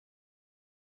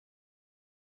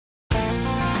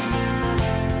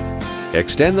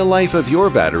Extend the life of your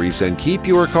batteries and keep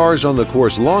your cars on the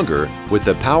course longer with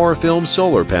the PowerFilm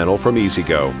solar panel from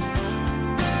EasyGo.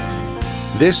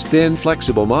 This thin,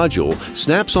 flexible module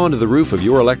snaps onto the roof of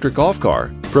your electric golf car,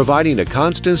 providing a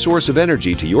constant source of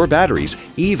energy to your batteries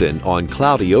even on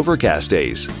cloudy, overcast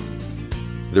days.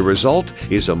 The result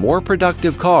is a more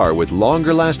productive car with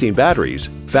longer-lasting batteries,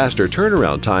 faster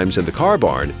turnaround times in the car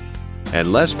barn,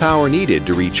 and less power needed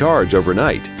to recharge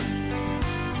overnight.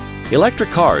 Electric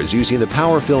cars using the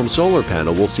PowerFilm solar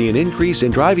panel will see an increase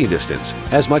in driving distance,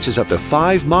 as much as up to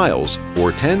 5 miles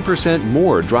or 10%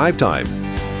 more drive time.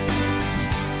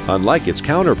 Unlike its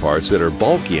counterparts that are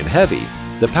bulky and heavy,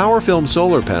 the PowerFilm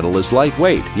solar panel is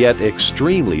lightweight yet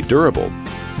extremely durable.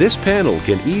 This panel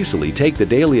can easily take the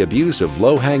daily abuse of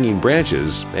low-hanging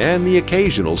branches and the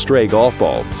occasional stray golf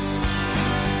ball.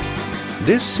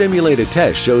 This simulated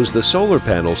test shows the solar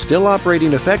panel still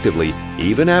operating effectively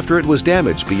even after it was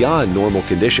damaged beyond normal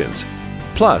conditions.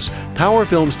 Plus,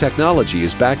 PowerFilm's technology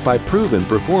is backed by proven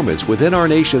performance within our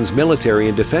nation's military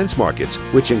and defense markets,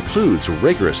 which includes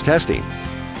rigorous testing.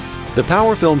 The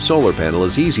PowerFilm solar panel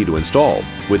is easy to install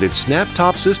with its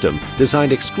snap-top system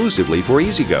designed exclusively for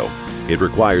EasyGo. It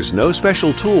requires no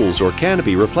special tools or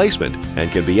canopy replacement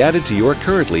and can be added to your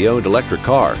currently owned electric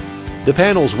car. The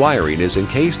panel's wiring is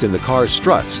encased in the car's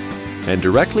struts and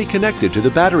directly connected to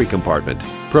the battery compartment,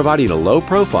 providing a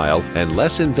low-profile and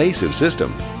less invasive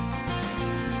system.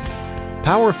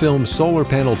 PowerFilm solar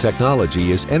panel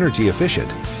technology is energy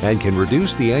efficient and can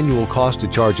reduce the annual cost to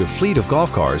charge a fleet of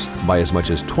golf cars by as much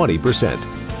as 20%.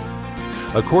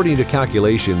 According to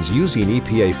calculations using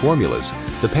EPA formulas,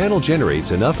 the panel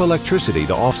generates enough electricity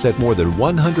to offset more than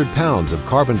 100 pounds of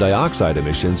carbon dioxide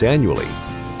emissions annually.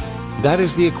 That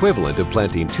is the equivalent of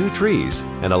planting 2 trees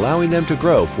and allowing them to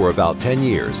grow for about 10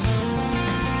 years.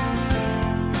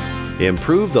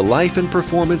 Improve the life and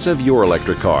performance of your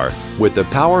electric car with the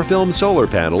PowerFilm solar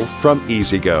panel from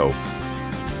EasyGo.